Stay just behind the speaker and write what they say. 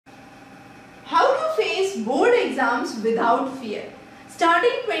board exams without fear.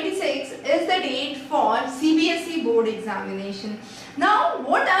 Starting 26 is the date for CBSE board examination. Now,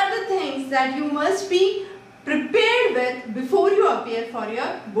 what are the things that you must be prepared with before you appear for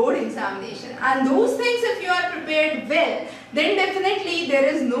your board examination? And those things, if you are prepared well, then definitely there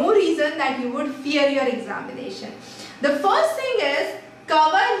is no reason that you would fear your examination. The first thing is,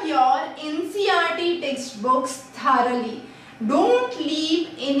 cover your NCERT textbooks thoroughly. Don't leave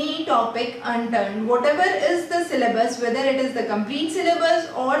any topic unturned. Whatever is the syllabus, whether it is the complete syllabus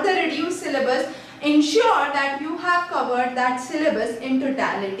or the reduced syllabus, ensure that you have covered that syllabus in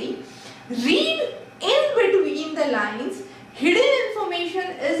totality. Read in between the lines. Hidden information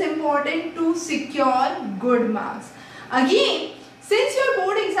is important to secure good marks. Again, since your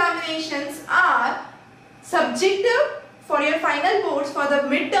board examinations are subjective, for your final boards, for the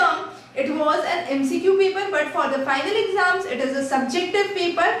midterm, it was an MCQ paper, but for the final exams, it is a subjective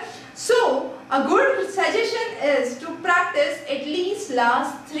paper. So, a good suggestion is to practice at least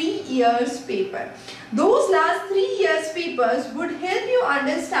last 3 years paper. Those last 3 years papers would help you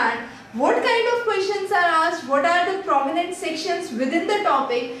understand what kind of questions are asked, what are the prominent sections within the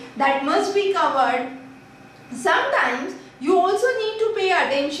topic that must be covered. Sometimes, you also need to pay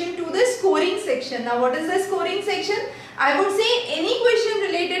attention to the scoring section. Now, what is the scoring section? I would say any question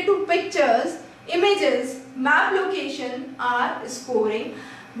related to pictures, images, map location are scoring.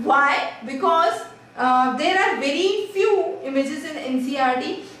 Why? Because there are very few images in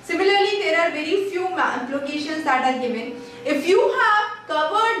NCERT. Similarly, there are very few map locations that are given. If you have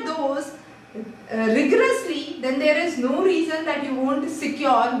covered those rigorously, then there is no reason that you won't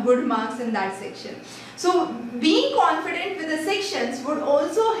secure good marks in that section. So, being confident with the sections would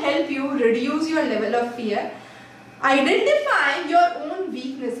also help you reduce your level of fear. Identify your own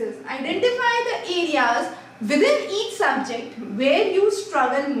weaknesses. Identify the areas within each subject where you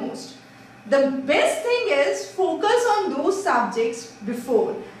struggle most. The best thing is focus on those subjects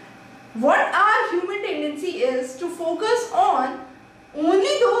before. What our human tendency is to focus on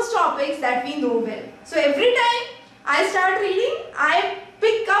only those topics that we know well. So every time I start reading, I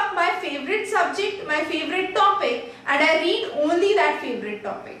pick up my favorite subject, my favorite topic, and I read only that favorite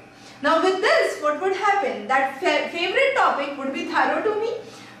topic. Now with this, what would happen? That favorite topic would be thorough to me.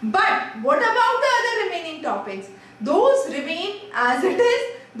 But what about the other remaining topics? Those remain as it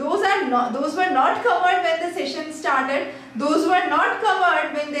is. Those were not covered when the session started. Those were not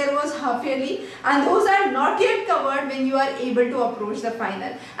covered when there was half yearly, and those are not yet covered when you are able to approach the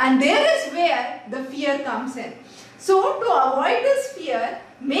final. And there is where the fear comes in. So to avoid this fear,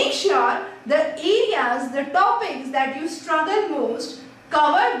 make sure the areas, the topics that you struggle most,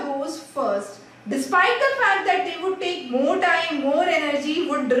 cover those first. Despite the fact that they would take more time, more energy,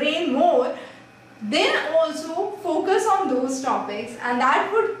 would drain more, then also focus on those topics, and that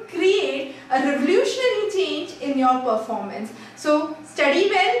would create a revolutionary change in your performance. So study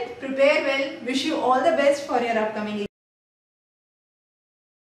well, prepare well, wish you all the best for your upcoming exam.